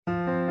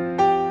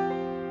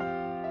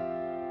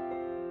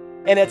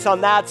And it's on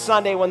that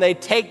Sunday when they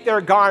take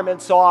their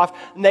garments off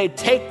and they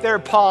take their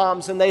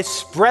palms and they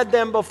spread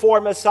them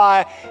before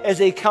Messiah as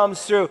he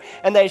comes through.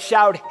 And they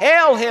shout,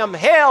 "Hail him,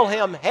 hail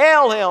him,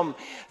 hail him."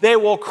 They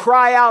will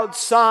cry out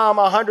Psalm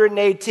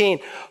 118,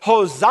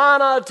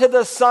 "Hosanna to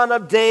the Son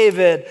of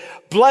David.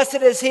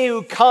 Blessed is he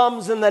who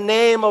comes in the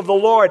name of the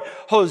Lord.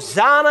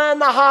 Hosanna in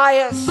the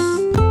highest."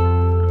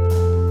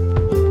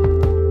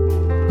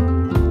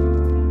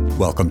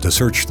 Welcome to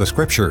Search the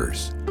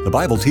Scriptures, the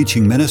Bible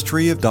teaching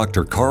ministry of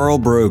Dr. Carl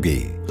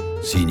Broggi,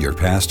 Senior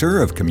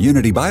Pastor of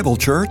Community Bible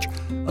Church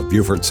of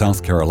Beaufort,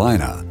 South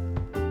Carolina.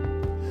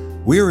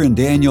 We're in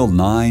Daniel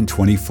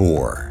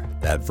 9:24,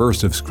 that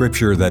verse of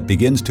Scripture that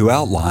begins to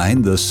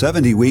outline the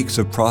 70 weeks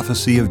of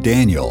prophecy of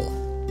Daniel.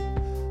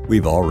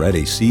 We've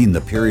already seen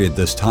the period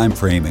this time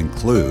frame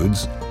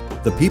includes,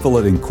 the people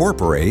it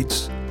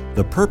incorporates,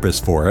 the purpose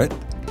for it,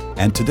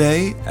 and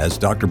today, as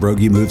Dr.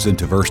 Broggi moves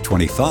into verse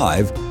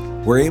 25,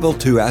 we're able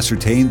to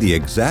ascertain the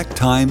exact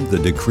time the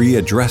decree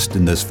addressed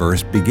in this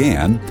verse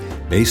began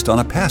based on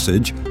a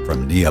passage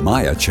from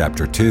Nehemiah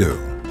chapter 2.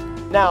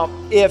 Now,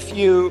 if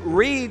you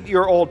read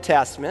your Old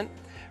Testament,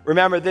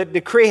 remember the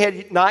decree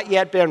had not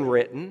yet been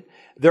written.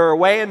 They're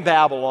away in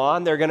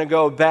Babylon. They're going to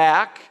go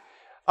back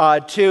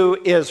to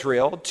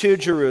Israel, to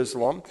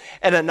Jerusalem,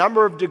 and a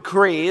number of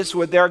decrees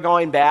with their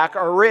going back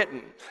are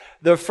written.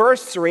 The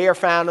first three are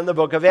found in the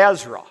book of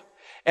Ezra.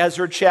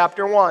 Ezra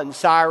chapter 1,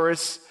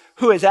 Cyrus,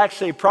 who is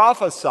actually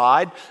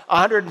prophesied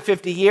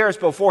 150 years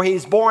before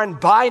he's born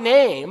by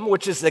name,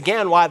 which is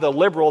again why the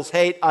liberals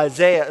hate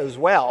Isaiah as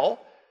well.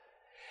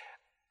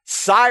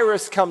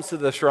 Cyrus comes to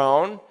the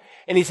throne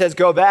and he says,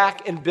 "Go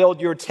back and build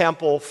your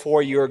temple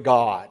for your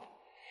God."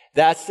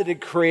 That's the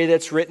decree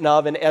that's written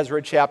of in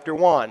Ezra chapter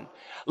 1.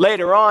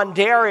 Later on,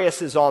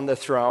 Darius is on the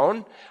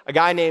throne, a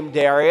guy named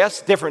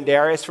Darius, different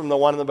Darius from the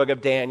one in the book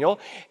of Daniel.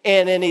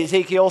 And in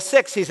Ezekiel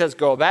 6, he says,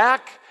 "Go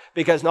back,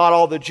 because not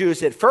all the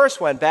Jews at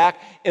first went back,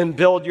 and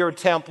build your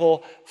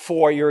temple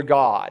for your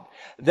God."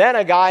 Then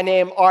a guy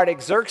named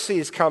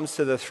Artaxerxes comes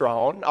to the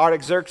throne.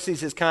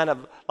 Artaxerxes is kind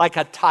of like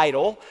a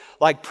title,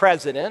 like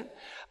president,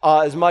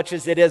 as much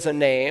as it is a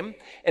name.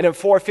 And in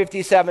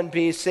 457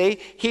 BC,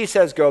 he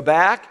says, "Go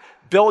back,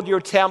 build your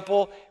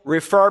temple,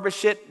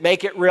 refurbish it,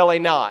 make it really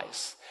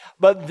nice."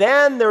 But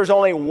then there's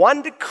only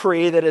one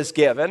decree that is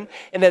given,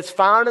 and it's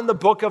found in the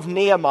book of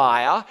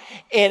Nehemiah,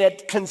 and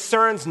it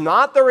concerns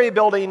not the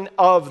rebuilding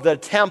of the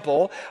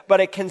temple,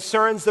 but it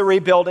concerns the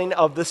rebuilding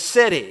of the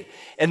city.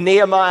 In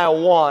Nehemiah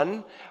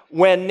 1,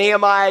 when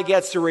Nehemiah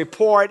gets a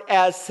report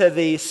as to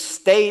the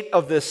state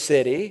of the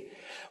city,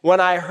 "When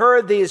I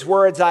heard these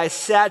words, I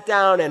sat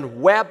down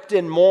and wept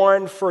and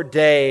mourned for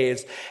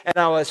days, and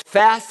I was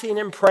fasting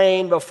and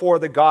praying before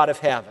the God of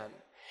heaven."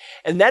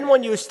 And then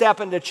when you step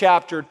into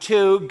chapter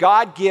 2,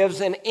 God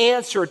gives an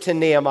answer to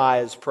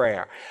Nehemiah's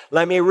prayer.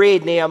 Let me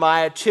read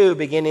Nehemiah 2,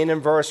 beginning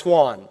in verse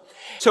 1.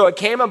 "So it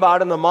came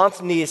about in the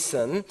month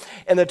Nisan,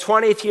 in the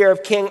 20th year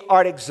of King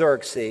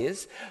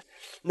Artaxerxes."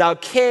 Now,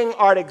 King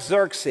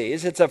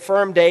Artaxerxes, it's a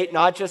firm date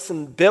not just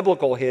in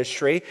biblical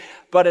history,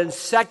 but in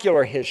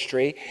secular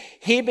history.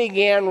 He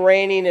began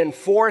reigning in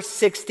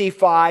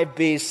 465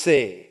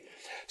 BC.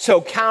 So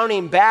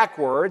counting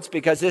backwards,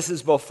 because this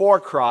is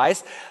before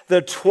Christ,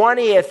 the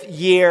 20th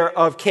year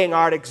of King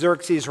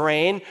Artaxerxes'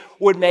 reign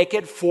would make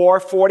it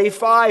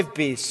 445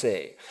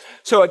 BC.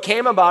 "So it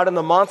came about in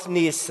the month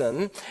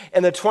Nisan,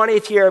 in the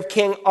 20th year of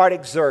King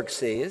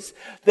Artaxerxes,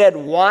 that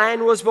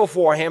wine was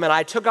before him, and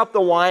I took up the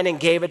wine and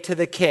gave it to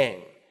the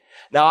king.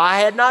 Now I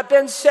had not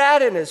been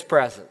sad in his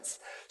presence.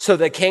 So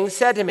the king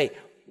said to me,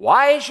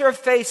 'Why is your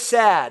face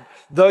sad,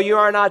 though you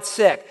are not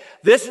sick?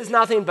 This is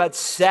nothing but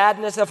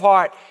sadness of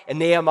heart.' And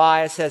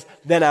Nehemiah says,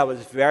 'Then I was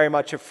very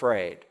much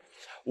afraid.'"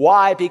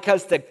 Why?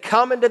 Because to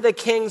come into the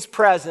king's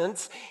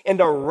presence and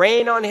to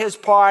reign on his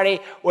party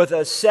with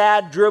a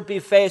sad, droopy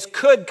face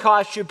could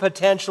cost you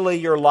potentially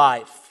your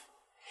life.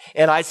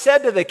 "And I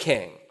said to the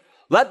king,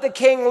 'Let the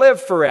king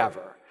live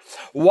forever.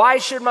 Why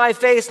should my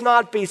face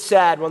not be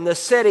sad when the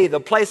city,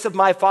 the place of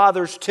my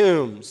father's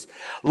tombs,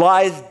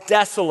 lies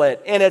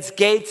desolate and its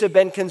gates have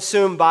been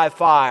consumed by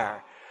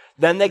fire?'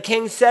 Then the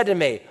king said to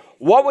me,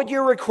 'What would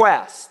you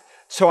request?'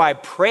 So I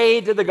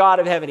prayed to the God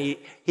of heaven."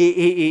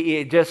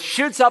 He just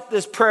shoots up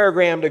this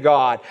prayergram to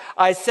God.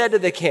 "I said to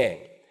the king,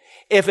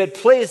 'If it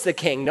please the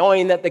king,'"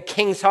 knowing that the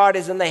king's heart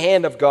is in the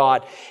hand of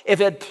God, "'if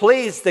it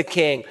please the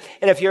king,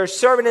 and if your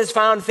servant has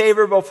found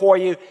favor before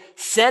you,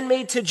 send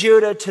me to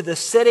Judah, to the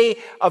city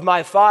of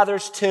my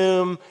father's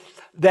tomb,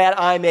 that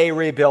I may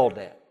rebuild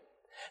it.'"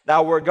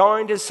 Now we're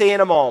going to see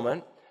in a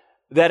moment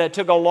that it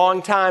took a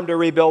long time to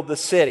rebuild the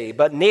city,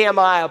 but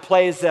Nehemiah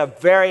plays a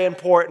very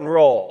important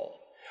role.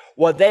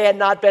 What they had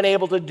not been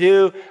able to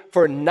do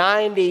for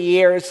 90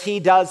 years, he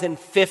does in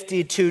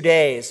 52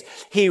 days.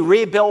 He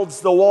rebuilds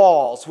the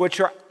walls, which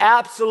are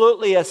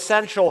absolutely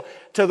essential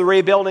to the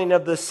rebuilding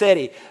of the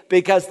city,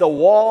 because the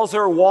walls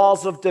are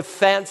walls of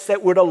defense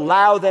that would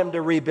allow them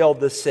to rebuild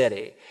the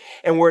city.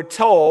 And we're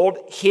told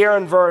here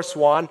in verse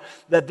 1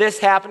 that this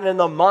happened in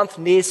the month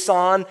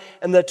Nisan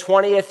in the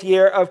 20th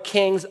year of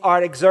King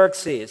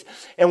Artaxerxes.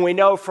 And we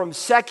know from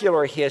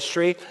secular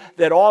history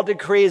that all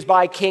decrees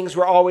by kings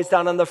were always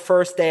done on the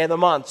first day of the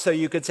month. So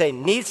you could say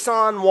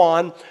Nisan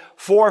 1,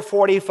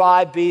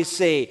 445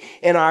 BC.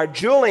 In our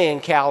Julian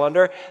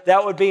calendar,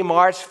 that would be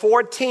March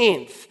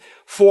 14th.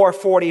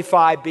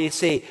 445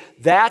 BC.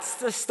 That's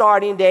the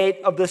starting date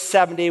of the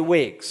 70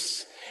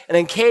 weeks. And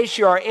in case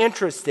you are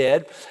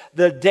interested,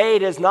 the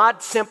date is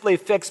not simply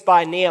fixed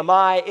by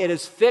Nehemiah, it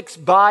is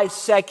fixed by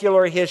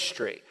secular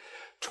history.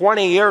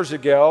 20 years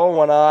ago,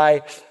 when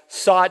I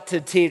sought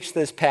to teach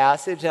this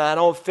passage, and I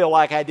don't feel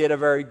like I did a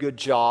very good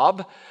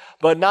job,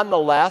 but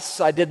nonetheless,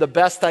 I did the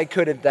best I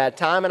could at that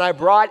time, and I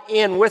brought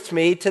in with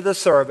me to the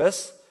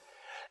service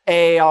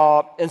a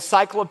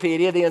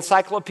encyclopedia, the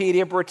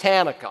Encyclopedia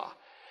Britannica.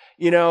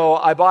 You know,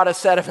 I bought a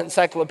set of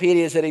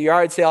encyclopedias at a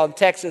yard sale in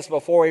Texas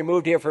before we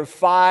moved here for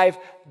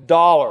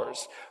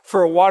 $5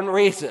 for one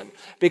reason,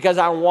 because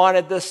I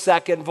wanted the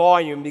second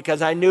volume,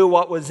 because I knew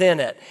what was in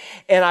it.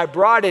 And I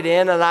brought it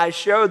in and I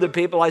showed the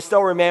people, I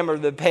still remember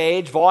the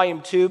page,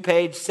 volume 2,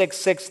 page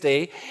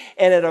 660,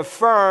 and it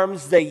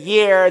affirms the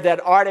year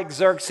that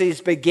Artaxerxes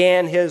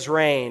began his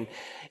reign.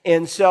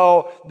 And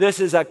so this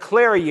is a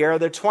clear year.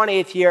 The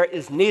 20th year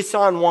is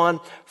Nisan 1,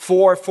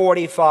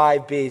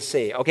 445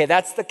 BC. Okay,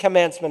 that's the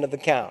commencement of the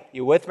count.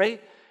 You with me?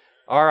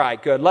 All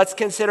right, good. Let's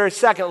consider,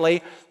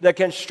 secondly, the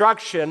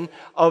construction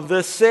of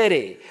the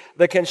city.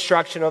 The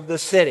construction of the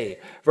city.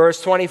 Verse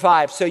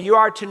 25. So you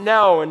are to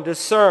know and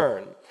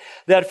discern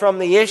that from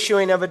the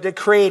issuing of a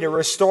decree to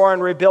restore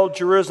and rebuild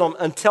Jerusalem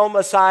until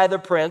Messiah the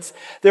Prince,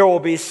 there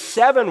will be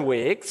 7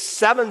 weeks,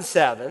 7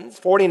 sevens,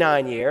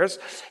 49 years,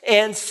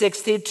 and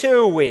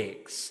 62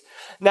 weeks.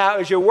 Now,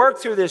 as you work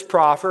through this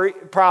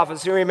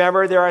prophecy,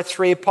 remember there are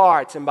 3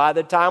 parts, and by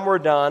the time we're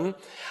done,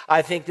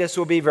 I think this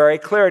will be very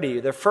clear to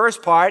you. The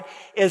first part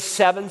is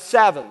 7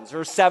 sevens,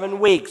 or 7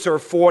 weeks, or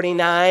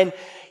 49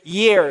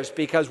 years,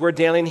 because we're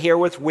dealing here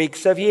with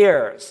weeks of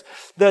years.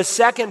 The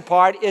second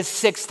part is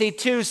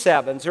 62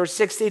 sevens, or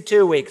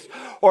 62 weeks,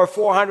 or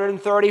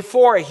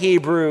 434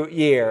 Hebrew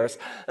years.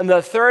 And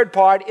the third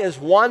part is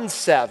 1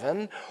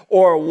 7,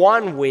 or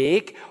 1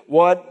 week,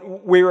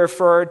 what we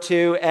refer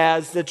to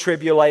as the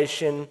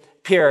tribulation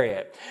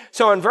period.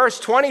 So in verse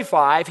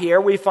 25 here,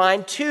 we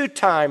find 2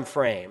 time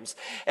frames,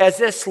 as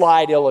this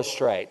slide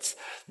illustrates.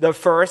 The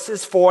first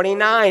is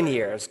 49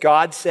 years.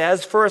 God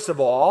says, first of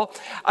all,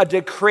 a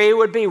decree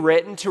would be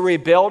written to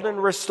rebuild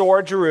and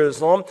restore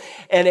Jerusalem,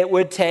 and it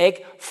would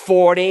take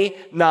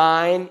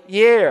 49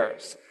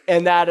 years.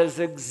 And that is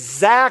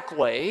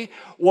exactly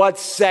what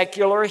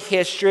secular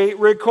history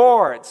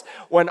records.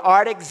 When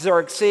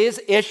Artaxerxes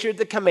issued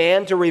the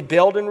command to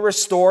rebuild and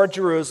restore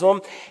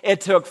Jerusalem, it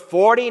took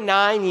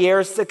 49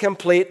 years to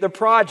complete the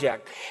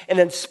project. And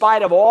in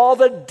spite of all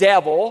the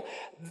devil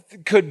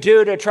could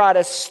do to try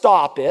to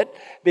stop it,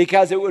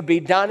 because it would be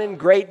done in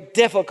great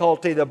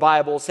difficulty, the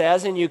Bible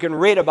says, and you can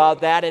read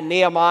about that in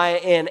Nehemiah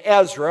and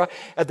Ezra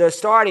at the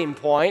starting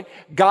point.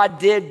 God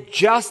did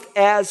just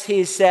as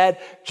he said,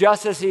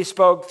 just as he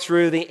spoke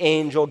through the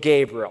angel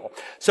Gabriel.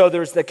 So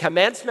there's the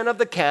commencement of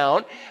the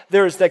count,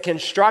 there's the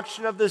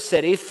construction of the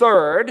city.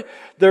 Third,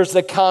 there's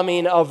the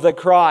coming of the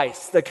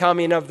Christ, the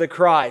coming of the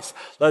Christ.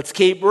 Let's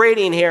keep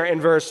reading here in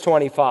verse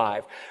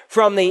 25.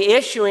 From the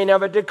issuing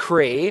of a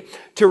decree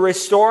to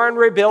restore and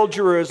rebuild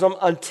Jerusalem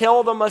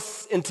until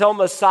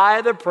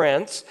Messiah the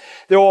Prince,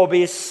 there will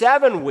be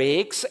 7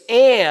 weeks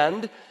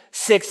and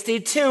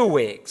 62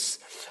 weeks.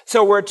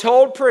 So we're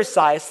told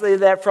precisely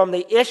that from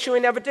the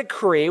issuing of a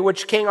decree,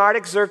 which King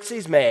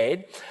Artaxerxes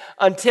made,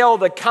 until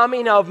the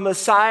coming of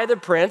Messiah the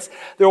Prince,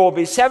 there will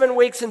be 7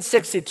 weeks and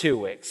 62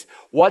 weeks.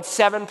 What's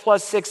 7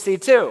 plus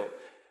 62?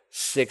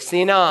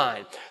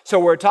 69. So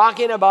we're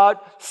talking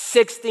about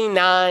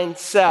 69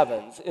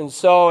 sevens. And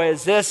so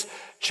as this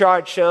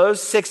chart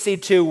shows,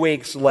 62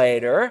 weeks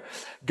later,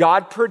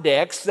 God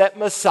predicts that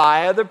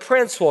Messiah the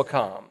Prince will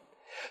come.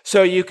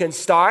 So you can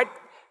start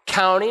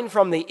counting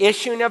from the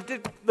issuing of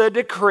the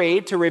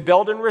decree to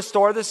rebuild and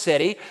restore the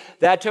city.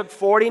 That took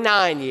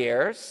 49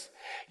 years.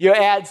 You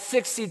add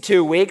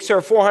 62 weeks,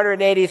 or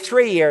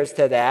 483 years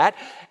to that,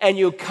 and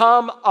you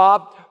come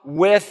up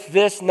with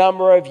this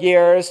number of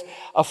years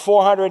of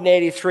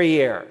 483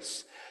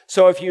 years.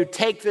 So if you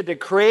take the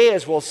decree,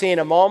 as we'll see in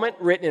a moment,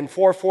 written in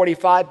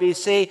 445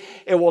 BC,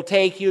 it will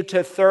take you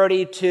to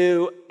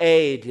 32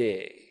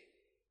 AD.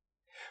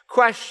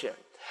 Question: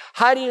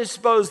 how do you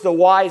suppose the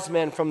wise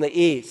men from the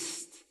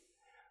east,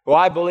 who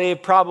I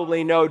believe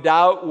probably no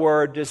doubt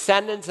were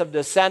descendants of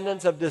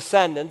descendants of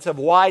descendants of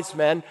wise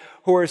men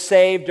who were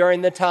saved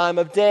during the time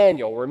of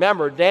Daniel?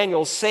 Remember,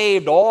 Daniel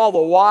saved all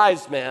the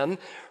wise men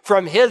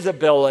from his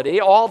ability,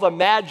 all the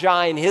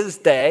magi in his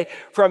day,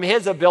 from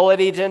his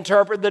ability to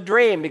interpret the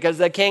dream, because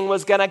the king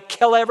was going to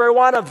kill every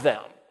one of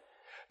them.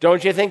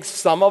 Don't you think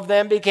some of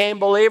them became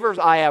believers?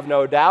 I have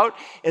no doubt.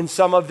 And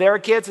some of their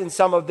kids, and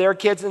some of their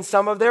kids, and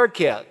some of their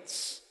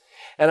kids.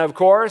 and of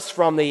course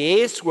from the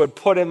east would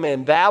put him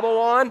in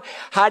Babylon.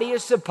 How do you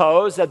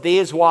suppose that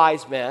these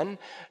wise men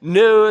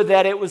knew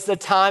that it was the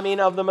timing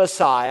of the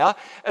Messiah,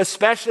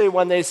 especially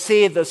when they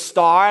see the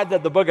star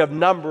that the book of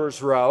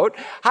Numbers wrote?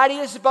 How do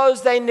you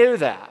suppose they knew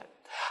that?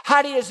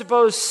 How do you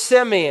suppose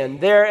Simeon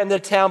there in the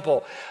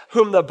temple,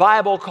 whom the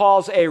Bible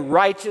calls a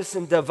righteous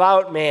and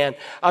devout man,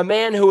 a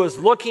man who was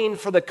looking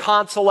for the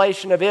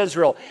consolation of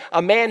Israel,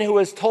 a man who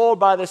was told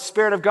by the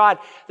Spirit of God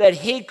that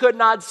he could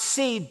not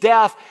see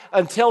death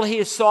until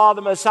he saw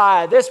the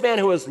Messiah. This man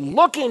who was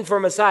looking for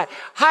Messiah,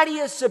 how do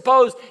you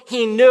suppose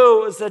he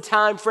knew it was the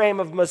time frame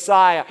of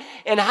Messiah?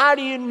 And how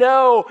do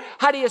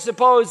you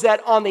suppose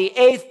that on the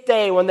 8th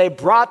day when they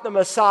brought the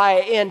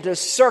Messiah in to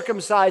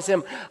circumcise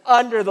him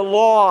under the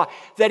law,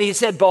 that he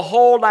said,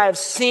 "Behold, I have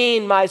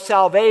seen my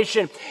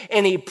salvation."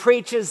 And he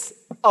preaches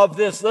of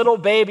this little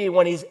baby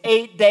when he's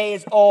 8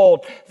 days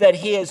old that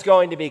he is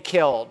going to be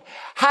killed.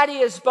 How do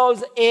you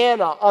suppose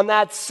Anna on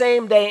that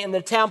same day in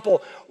the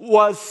temple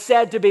was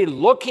said to be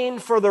looking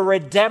for the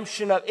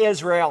redemption of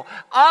Israel?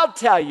 I'll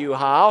tell you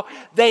how.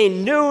 They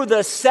knew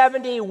the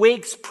 70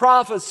 weeks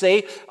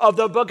prophecy of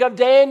the book of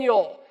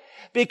Daniel.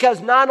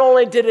 Because not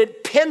only did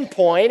it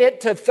pinpoint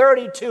it to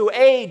 32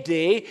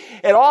 AD,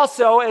 it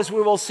also, as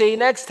we will see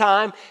next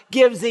time,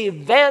 gives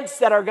events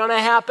that are going to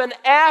happen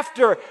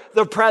after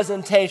the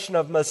presentation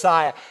of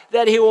Messiah,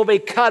 that he will be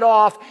cut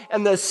off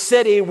and the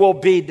city will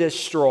be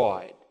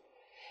destroyed.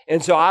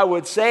 And so I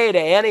would say to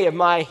any of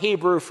my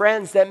Hebrew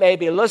friends that may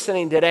be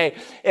listening today,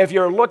 if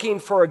you're looking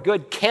for a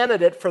good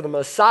candidate for the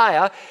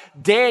Messiah,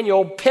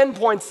 Daniel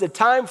pinpoints the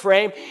time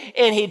frame,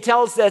 and he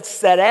tells us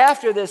that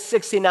after this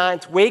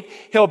 69th week,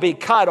 he'll be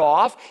cut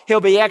off, he'll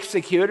be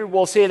executed.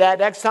 We'll see that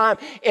next time.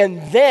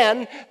 And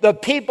then the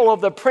people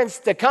of the prince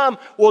to come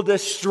will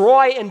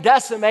destroy and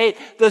decimate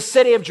the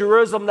city of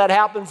Jerusalem. That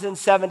happens in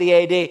 70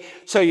 AD.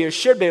 So you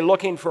should be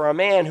looking for a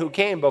man who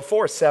came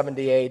before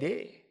 70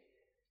 AD.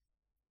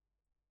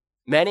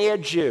 Many a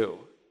Jew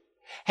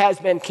has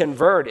been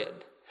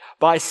converted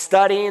by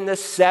studying the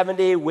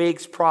 70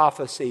 weeks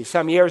prophecy.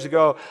 Some years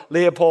ago,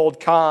 Leopold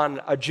Kahn,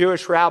 a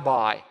Jewish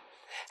rabbi,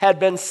 had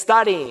been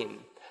studying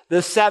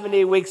the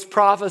 70 weeks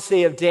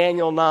prophecy of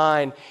Daniel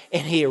 9,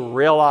 and he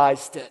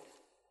realized it.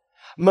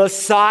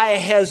 Messiah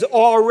has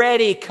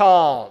already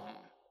come.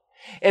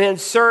 And in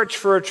search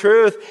for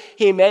truth,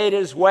 he made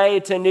his way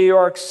to New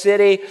York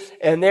City.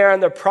 And there in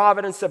the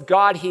providence of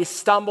God, he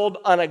stumbled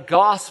on a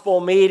gospel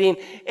meeting.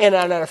 And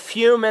in a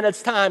few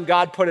minutes' time,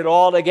 God put it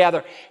all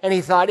together. And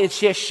he thought,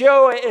 it's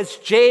Yeshua, it's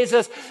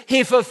Jesus.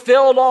 He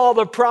fulfilled all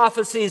the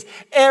prophecies,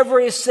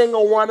 every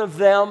single one of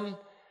them.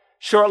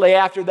 Shortly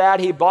after that,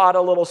 he bought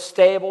a little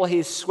stable,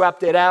 he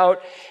swept it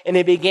out, and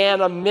he began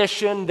a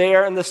mission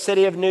there in the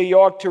city of New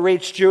York to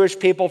reach Jewish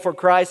people for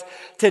Christ.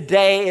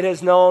 Today, it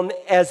is known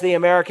as the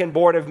American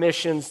Board of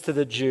Missions to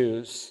the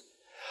Jews.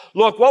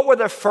 Look, what were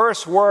the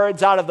first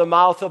words out of the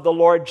mouth of the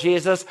Lord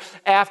Jesus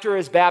after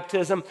his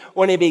baptism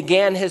when he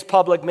began his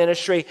public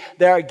ministry?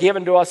 They are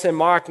given to us in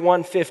Mark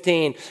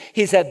 1:15.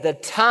 He said, "The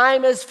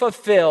time is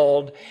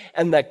fulfilled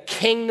and the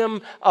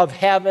kingdom of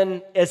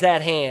heaven is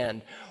at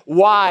hand."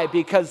 Why?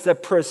 Because the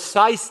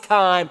precise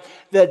time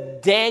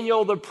that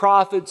Daniel the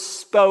prophet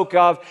spoke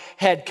of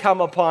had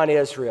come upon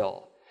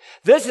Israel.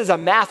 This is a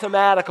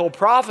mathematical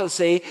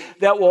prophecy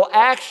that will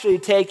actually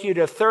take you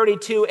to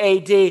 32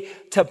 AD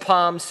to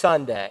Palm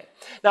Sunday.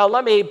 Now,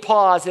 let me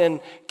pause and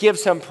give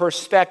some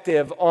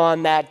perspective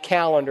on that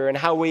calendar and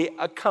how we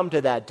come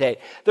to that date.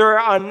 There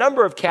are a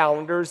number of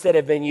calendars that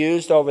have been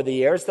used over the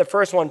years. The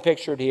first one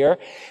pictured here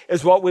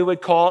is what we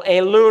would call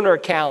a lunar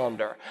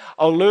calendar.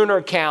 A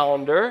lunar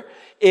calendar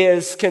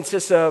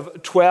consists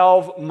of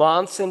 12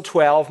 months and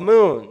 12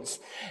 moons.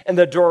 And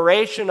the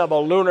duration of a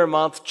lunar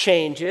month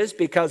changes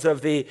because of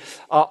the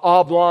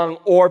oblong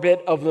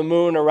orbit of the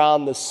moon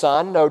around the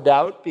sun, no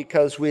doubt,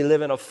 because we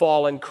live in a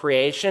fallen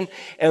creation.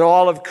 And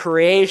all of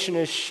creation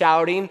is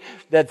shouting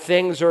that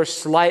things are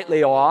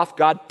slightly off.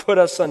 God put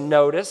us on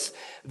notice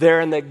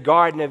there in the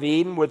Garden of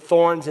Eden with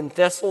thorns and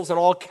thistles and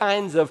all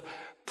kinds of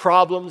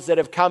problems that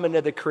have come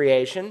into the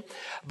creation.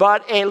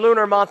 But a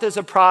lunar month is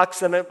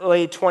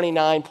approximately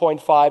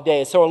 29.5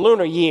 days. So a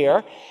lunar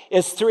year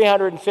is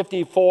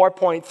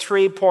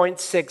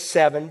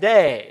 354.3.67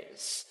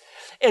 days.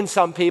 And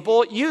some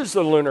people use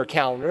the lunar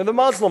calendar. The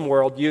Muslim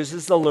world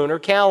uses the lunar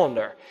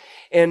calendar.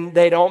 And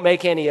they don't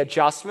make any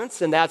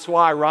adjustments. And that's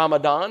why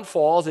Ramadan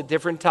falls at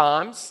different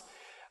times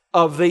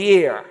of the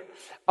year.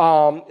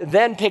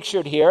 Then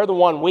pictured here, the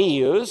one we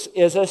use,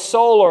 is a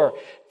solar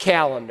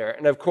calendar.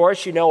 And of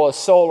course, you know a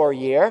solar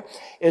year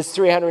is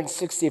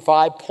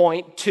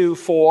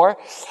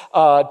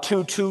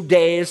 365.22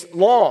 days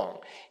long.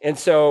 And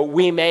so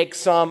we make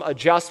some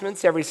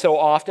adjustments every so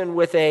often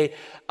with a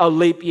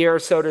leap year,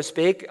 so to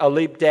speak, a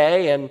leap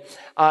day.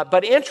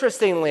 But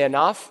interestingly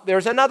enough,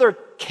 there's another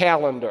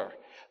calendar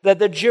that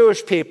the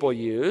Jewish people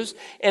use,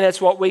 and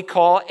it's what we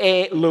call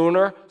a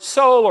lunar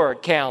solar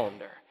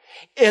calendar.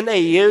 And they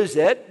use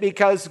it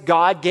because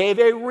God gave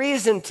a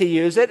reason to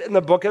use it in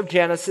the book of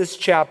Genesis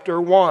chapter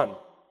 1.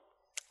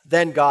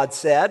 Then God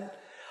said,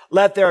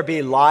 Let there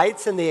be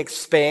lights in the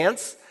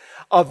expanse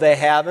of the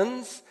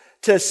heavens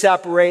to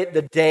separate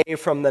the day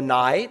from the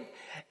night,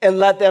 and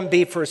let them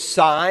be for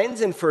signs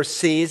and for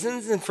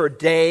seasons and for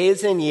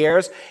days and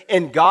years.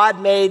 And God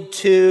made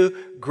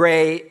 2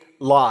 great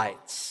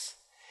lights.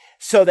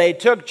 So they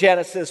took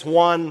Genesis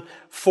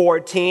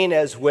 1:14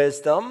 as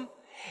wisdom,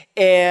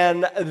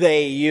 and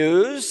they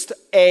used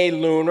a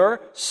lunar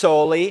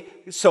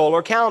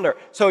solar calendar.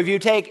 So if you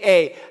take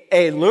a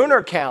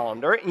lunar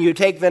calendar, and you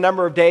take the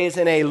number of days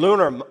in a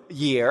lunar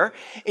year,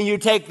 and you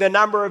take the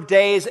number of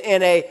days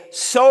in a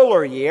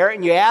solar year,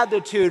 and you add the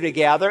two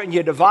together, and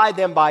you divide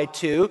them by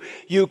 2,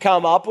 you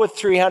come up with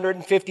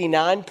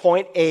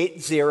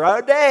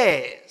 359.80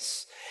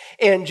 days.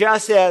 And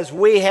just as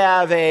we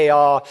have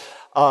a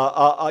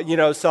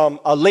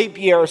leap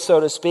year, so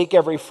to speak,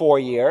 every 4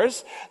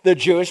 years, the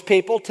Jewish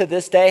people to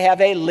this day have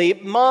a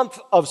leap month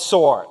of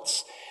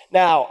sorts.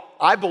 Now,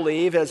 I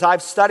believe, as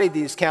I've studied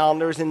these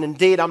calendars, and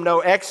indeed I'm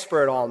no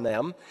expert on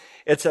them,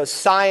 it's a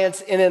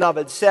science in and of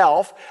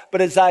itself,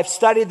 but as I've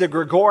studied the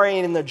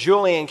Gregorian and the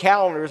Julian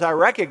calendars, I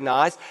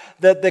recognize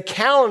that the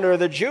calendar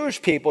the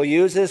Jewish people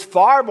use is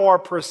far more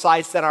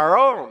precise than our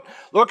own.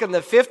 Look, in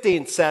the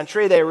 15th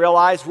century, they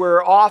realized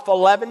we're off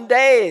 11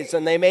 days,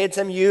 and they made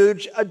some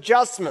huge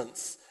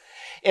adjustments.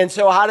 And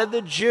so how did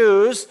the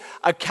Jews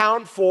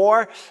account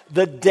for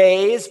the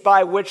days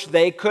by which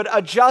they could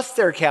adjust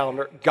their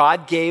calendar?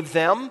 God gave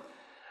them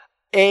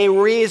a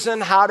reason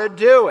how to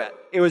do it.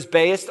 It was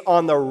based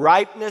on the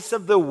ripeness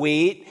of the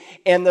wheat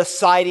and the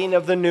sighting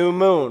of the new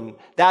moon.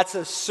 That's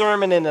a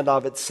sermon in and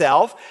of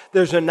itself.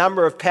 There's a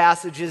number of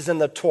passages in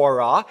the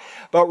Torah.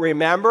 But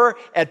remember,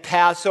 at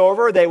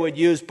Passover, they would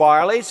use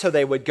barley. So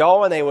they would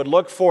go and they would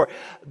look for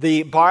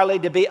the barley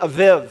to be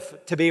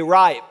aviv, to be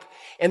ripe.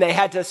 And they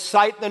had to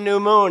sight the new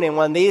moon. And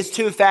when these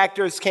two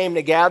factors came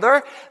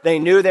together, they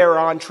knew they were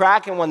on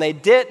track. And when they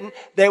didn't,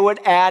 they would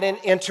add an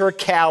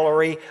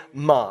intercalary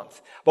month.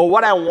 But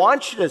what I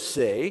want you to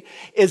see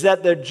is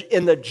that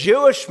in the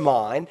Jewish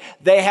mind,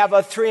 they have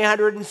a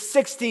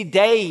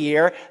 360-day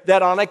year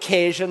that on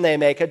occasion they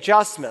make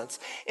adjustments.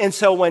 And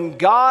so when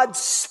God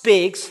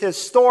speaks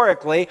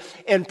historically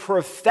and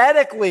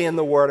prophetically in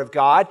the Word of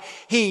God,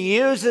 He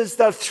uses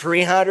the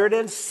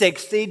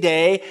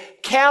 360-day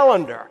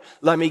calendar.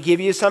 Let me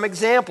give you some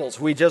examples.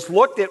 We just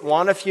looked at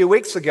one a few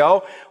weeks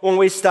ago when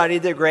we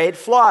studied the Great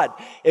Flood.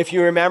 If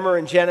you remember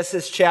in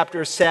Genesis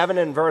chapter 7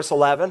 and verse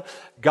 11,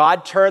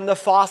 God turned the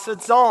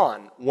faucets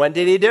on. When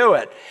did He do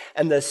it?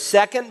 In the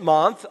 2nd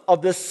month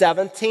of the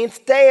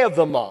 17th day of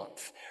the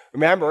month.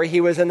 Remember,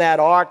 He was in that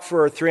ark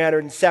for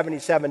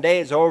 377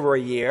 days, over a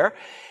year,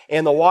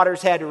 and the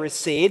waters had to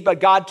recede, but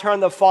God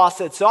turned the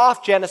faucets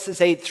off. Genesis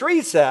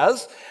 8:3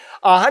 says,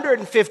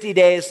 150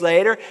 days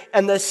later,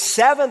 in the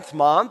 7th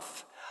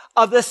month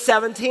of the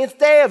 17th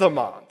day of the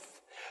month.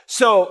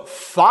 So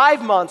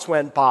 5 months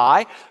went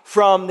by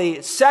from the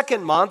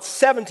 2nd month,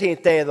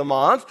 17th day of the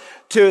month,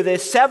 to the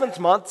 7th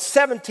month,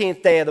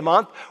 17th day of the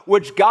month,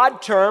 which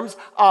God terms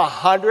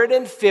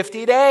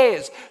 150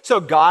 days. So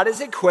God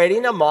is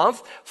equating a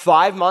month,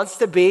 5 months,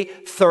 to be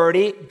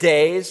 30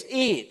 days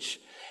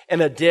each.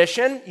 In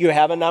addition, you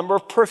have a number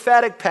of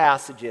prophetic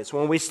passages.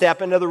 When we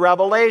step into the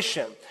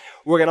Revelation,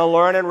 we're going to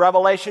learn in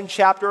Revelation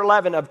chapter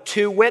 11 of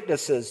 2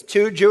 witnesses,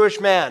 2 Jewish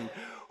men,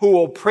 who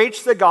will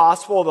preach the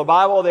gospel. The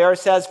Bible there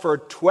says for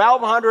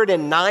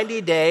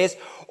 1,290 days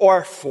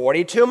or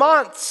 42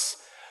 months.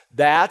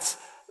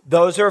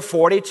 Those are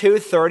 42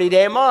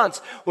 30-day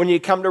months. When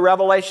you come to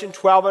Revelation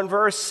 12 and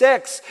verse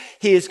 6,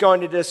 he is going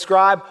to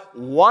describe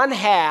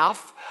 1/2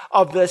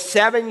 of the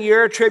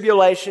 7-year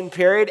tribulation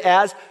period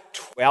as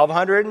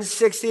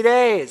 1,260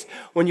 days.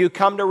 When you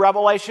come to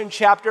Revelation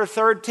chapter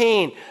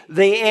 13,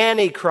 the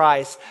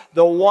Antichrist,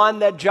 the one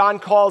that John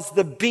calls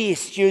the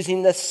beast,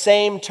 using the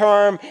same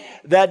term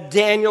that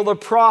Daniel the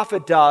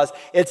prophet does,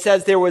 it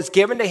says there was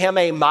given to him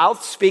a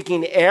mouth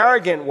speaking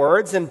arrogant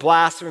words and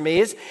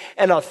blasphemies,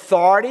 and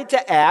authority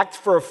to act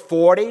for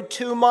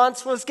 42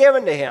 months was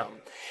given to him.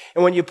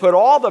 And when you put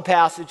all the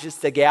passages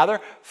together,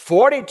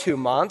 42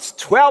 months,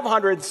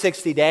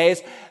 1,260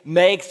 days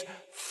makes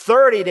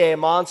 30-day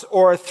months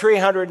or a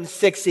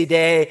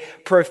 360-day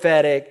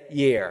prophetic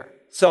year.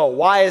 So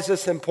why is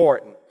this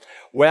important?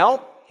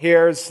 Well,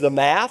 here's the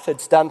math.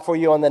 It's done for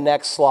you on the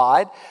next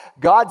slide.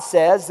 God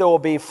says there will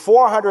be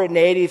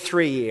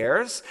 483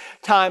 years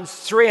times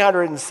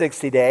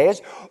 360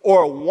 days,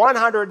 or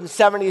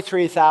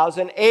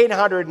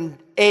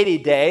 173,880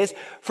 days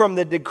from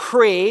the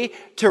decree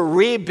to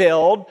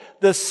rebuild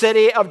the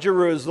city of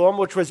Jerusalem,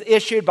 which was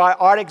issued by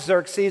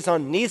Artaxerxes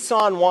on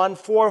Nisan 1,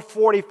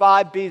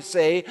 445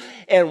 BC.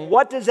 And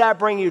what does that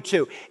bring you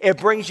to? It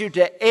brings you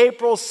to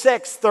April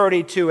 6,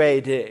 32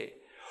 AD.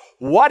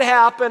 What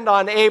happened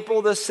on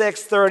April the 6th,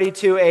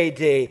 32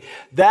 AD?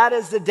 That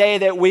is the day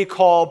that we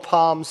call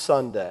Palm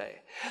Sunday.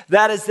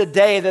 That is the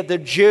day that the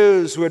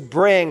Jews would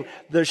bring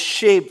the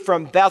sheep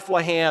from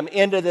Bethlehem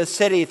into the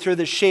city through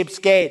the sheep's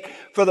gate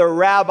for the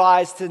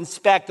rabbis to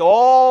inspect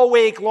all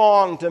week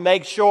long to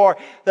make sure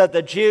that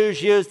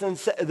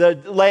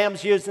the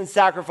lambs used in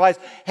sacrifice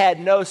had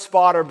no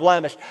spot or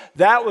blemish.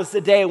 That was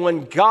the day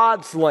when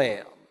God's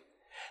lamb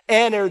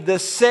entered the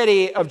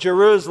city of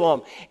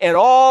Jerusalem. And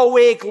all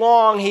week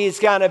long, he's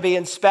going to be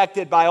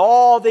inspected by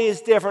all these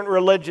different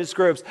religious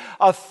groups.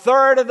 A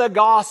third of the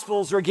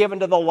Gospels were given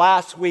to the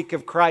last week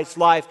of Christ's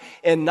life,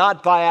 and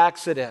not by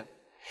accident.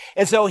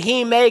 And so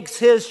he makes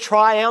his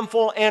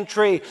triumphal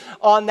entry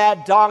on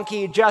that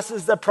donkey, just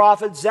as the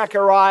prophet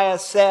Zechariah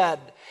said.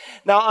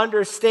 Now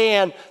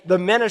understand, the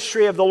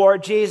ministry of the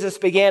Lord Jesus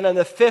began in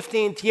the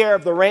 15th year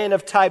of the reign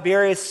of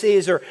Tiberius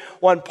Caesar,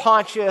 when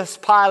Pontius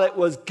Pilate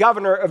was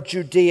governor of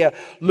Judea.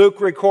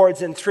 Luke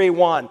records in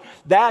 3:1.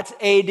 That's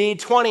AD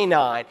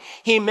 29.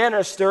 He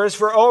ministers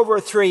for over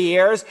 3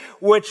 years,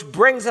 which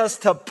brings us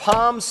to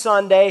Palm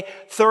Sunday,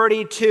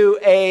 32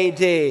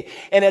 AD.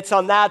 And it's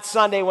on that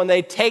Sunday when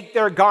they take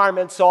their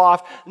garments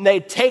off, and they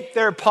take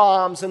their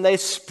palms, and they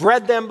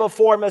spread them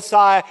before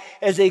Messiah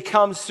as he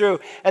comes through,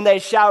 and they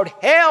shout,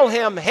 "Hail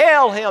him,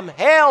 hail him,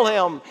 hail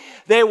him."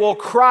 They will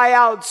cry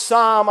out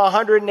Psalm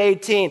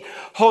 118,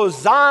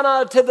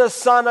 "Hosanna to the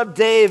Son of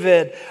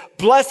David.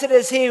 Blessed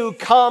is he who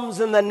comes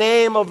in the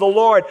name of the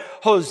Lord.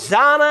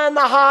 Hosanna in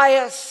the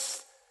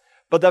highest."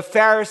 But the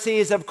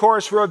Pharisees, of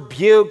course,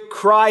 rebuked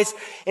Christ,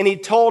 and he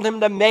told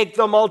him to make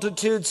the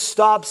multitude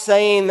stop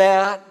saying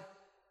that.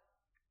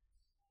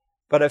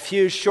 But a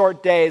few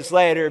short days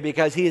later,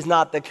 because he's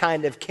not the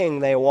kind of king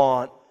they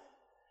want,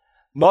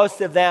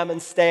 most of them,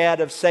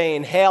 instead of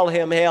saying, hail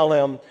him,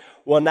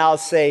 will now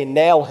say,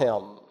 nail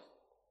him,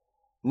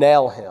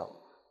 nail him.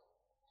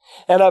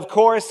 And of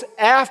course,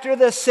 after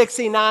the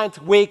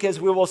 69th week, as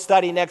we will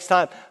study next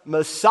time,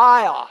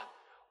 Messiah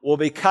will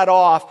be cut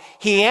off.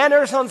 He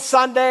enters on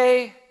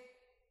Sunday,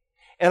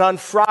 and on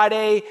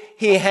Friday,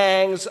 he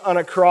hangs on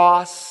a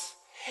cross.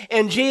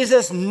 And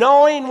Jesus,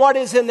 knowing what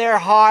is in their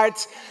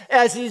hearts,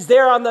 as he's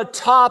there on the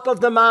top of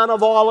the Mount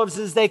of Olives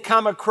as they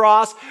come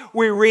across,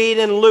 we read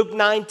in Luke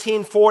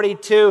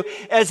 19:42,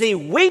 as he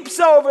weeps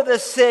over the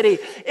city,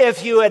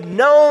 "If you had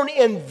known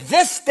in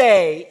this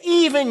day,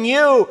 even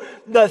you,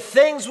 the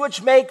things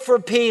which make for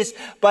peace,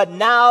 but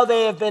now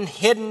they have been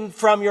hidden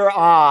from your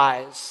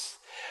eyes."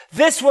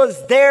 This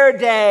was their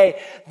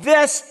day.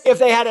 This, if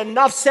they had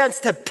enough sense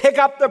to pick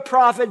up the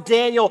prophet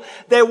Daniel,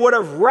 they would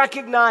have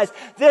recognized.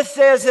 This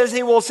is, as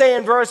he will say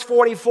in verse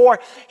 44,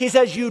 he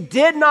says, "You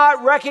did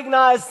not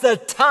recognize the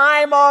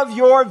time of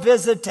your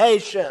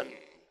visitation."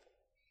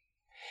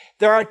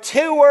 There are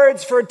two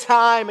words for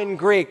time in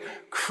Greek.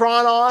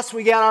 Chronos,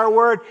 we get our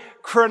word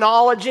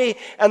chronology,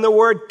 and the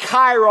word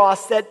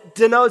kairos, that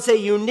denotes a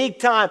unique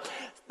time,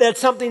 that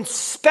something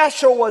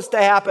special was to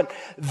happen.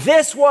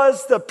 This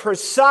was the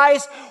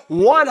precise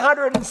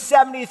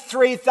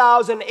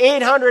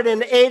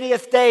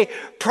 173,880th day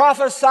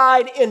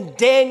prophesied in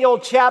Daniel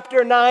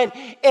chapter 9,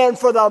 and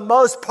for the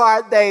most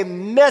part they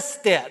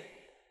missed it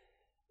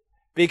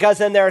because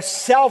in their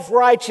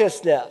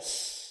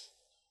self-righteousness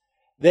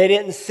they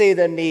didn't see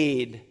the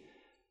need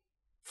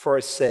for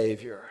a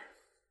Savior.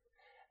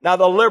 Now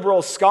the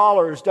liberal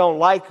scholars don't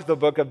like the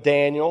book of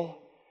Daniel.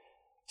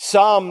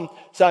 Some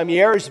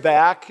years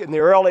back, in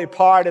the early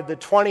part of the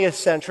 20th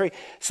century,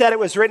 said it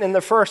was written in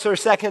the 1st or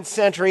 2nd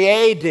century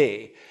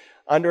AD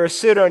under a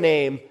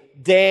pseudonym,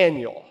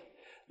 Daniel.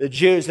 The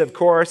Jews, of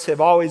course, have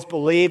always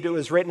believed it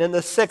was written in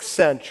the 6th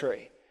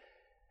century.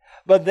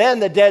 But then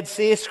the Dead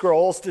Sea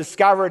Scrolls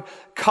discovered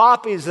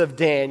copies of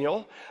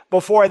Daniel.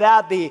 Before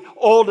that, the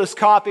oldest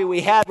copy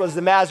we had was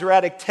the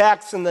Masoretic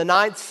text in the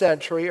 9th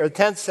century or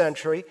 10th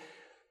century.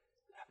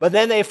 But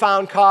then they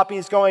found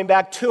copies going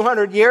back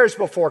 200 years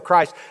before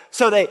Christ.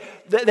 So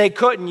they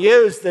couldn't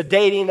use the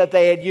dating that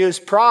they had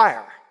used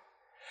prior.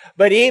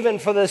 But even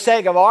for the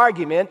sake of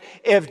argument,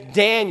 if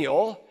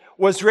Daniel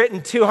was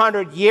written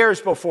 200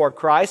 years before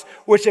Christ,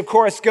 which of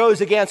course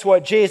goes against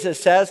what Jesus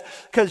says,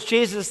 because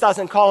Jesus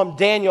doesn't call him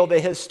Daniel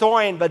the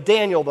historian, but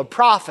Daniel the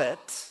prophet.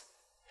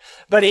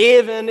 But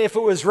even if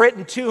it was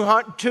written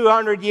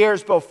 200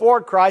 years before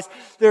Christ,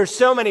 there's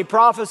so many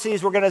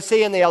prophecies we're going to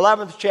see in the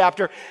 11th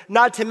chapter,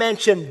 not to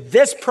mention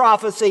this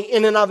prophecy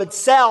in and of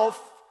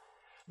itself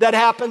that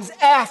happens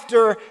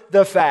after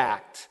the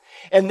fact.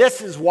 And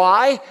this is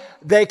why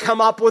they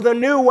come up with a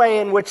new way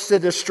in which to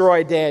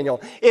destroy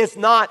Daniel. It's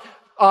not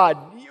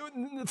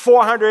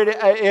 400,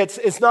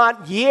 it's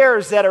not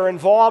years that are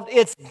involved,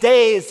 it's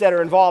days that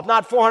are involved.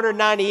 Not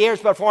 490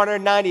 years, but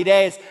 490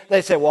 days.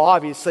 They say, well,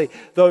 obviously,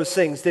 those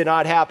things did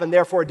not happen.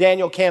 Therefore,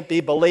 Daniel can't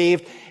be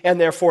believed,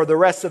 and therefore, the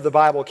rest of the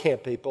Bible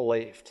can't be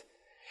believed.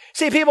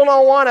 See, people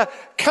don't want to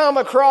come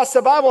across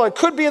the Bible. It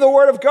could be the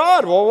Word of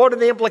God. Well, what are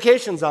the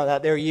implications on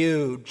that? They're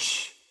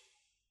huge.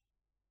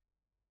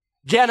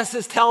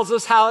 Genesis tells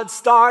us how it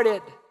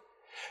started.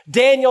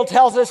 Daniel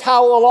tells us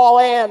how it will all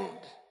end.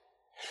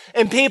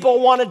 And people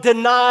want to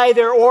deny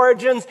their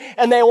origins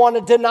and they want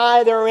to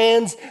deny their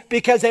ends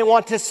because they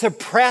want to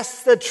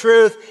suppress the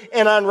truth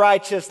in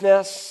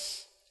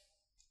unrighteousness.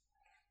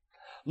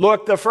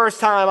 Look, the first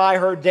time I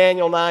heard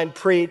Daniel 9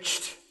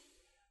 preached,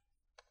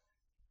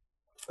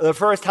 the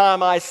first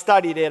time I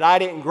studied it, I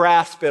didn't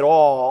grasp it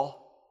all,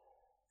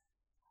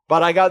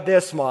 but I got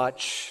this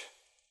much,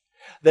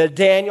 that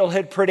Daniel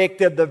had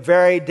predicted the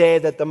very day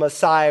that the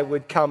Messiah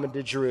would come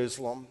into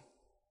Jerusalem.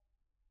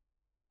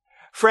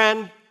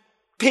 Friend,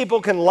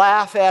 people can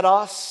laugh at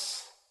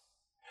us.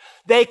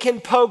 They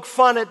can poke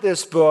fun at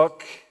this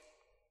book,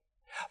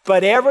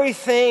 but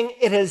everything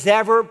it has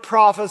ever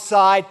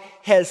prophesied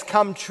has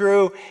come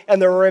true,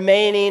 and the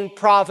remaining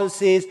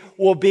prophecies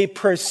will be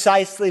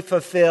precisely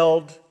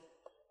fulfilled.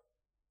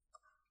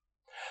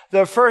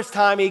 The first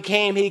time he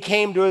came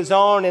to his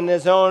own, and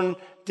his own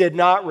did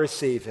not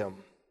receive him.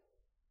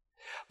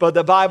 But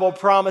the Bible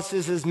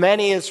promises as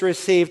many as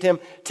received him,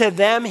 to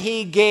them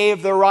he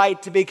gave the right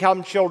to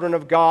become children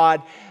of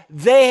God.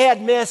 They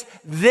had missed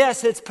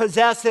this, it's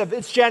possessive,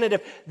 it's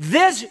genitive.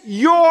 This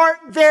your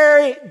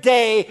very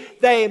day,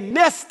 they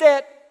missed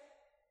it.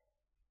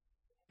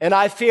 And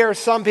I fear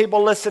some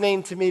people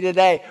listening to me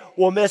today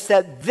will miss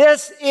that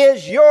this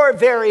is your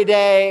very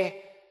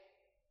day,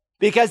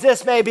 because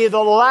this may be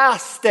the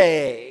last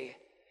day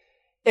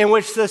in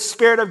which the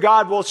Spirit of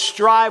God will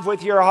strive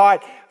with your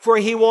heart, for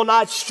he will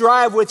not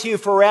strive with you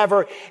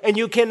forever, and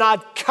you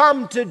cannot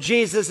come to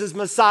Jesus as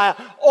Messiah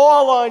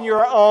all on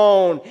your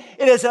own.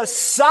 It is a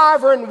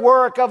sovereign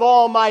work of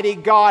Almighty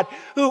God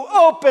who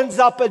opens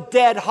up a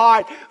dead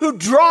heart, who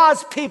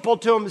draws people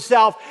to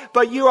himself,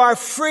 but you are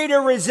free to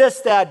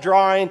resist that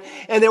drawing,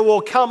 and there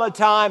will come a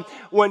time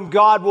when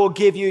God will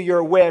give you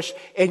your wish,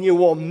 and you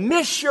will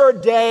miss your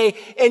day,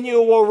 and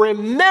you will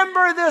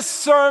remember this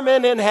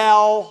sermon in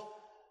hell,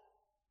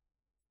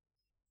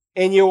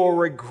 and you will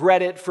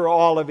regret it for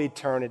all of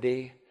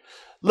eternity.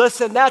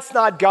 Listen, that's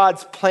not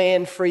God's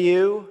plan for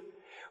you.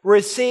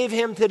 Receive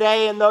him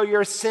today, and though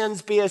your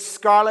sins be as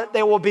scarlet,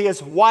 they will be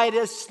as white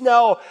as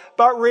snow.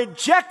 But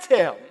reject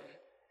him,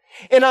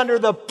 and under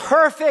the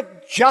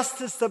perfect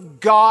justice of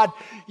God,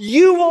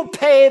 you will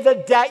pay the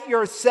debt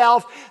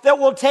yourself that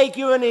will take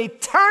you an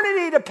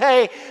eternity to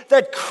pay,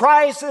 that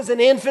Christ as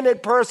an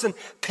infinite person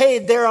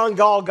paid there on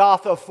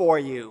Golgotha for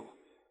you.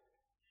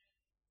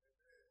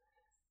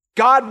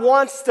 God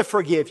wants to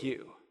forgive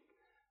you,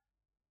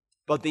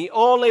 but the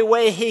only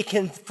way he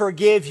can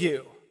forgive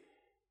you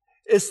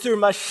is through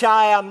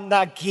Messiah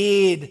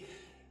Nagid,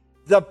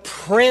 the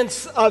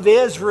Prince of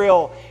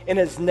Israel, and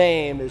his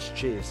name is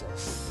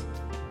Jesus.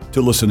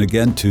 To listen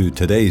again to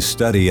today's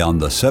study on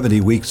the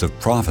 70 weeks of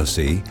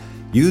prophecy,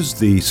 use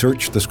the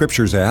Search the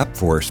Scriptures app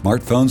for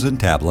smartphones and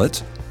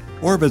tablets,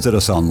 or visit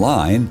us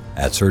online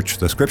at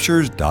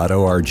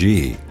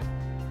searchthescriptures.org.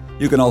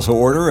 You can also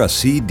order a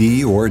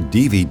CD or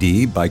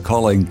DVD by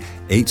calling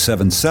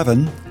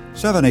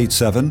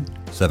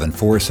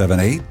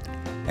 877-787-7478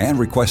 and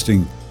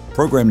requesting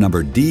program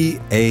number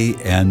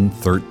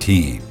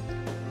DAN13.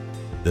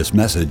 This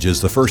message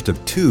is the first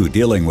of two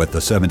dealing with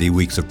the 70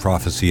 weeks of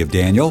prophecy of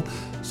Daniel,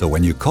 so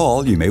when you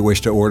call, you may wish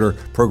to order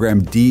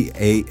program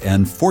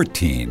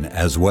DAN14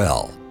 as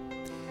well.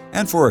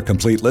 And for a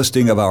complete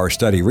listing of our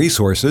study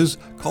resources,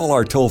 call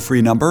our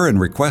toll-free number and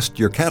request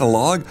your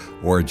catalog,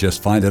 or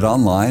just find it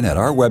online at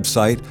our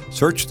website,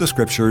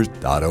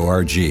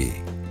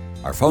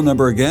 searchthescriptures.org. Our phone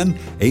number again,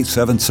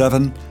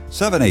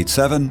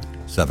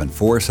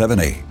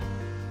 877-787-7478.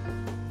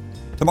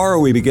 Tomorrow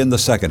we begin the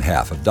second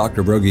half of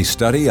Dr. Broggi's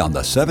study on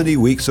the 70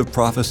 weeks of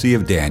prophecy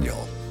of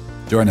Daniel.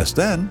 Join us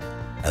then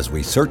as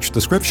we search the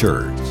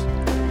Scriptures.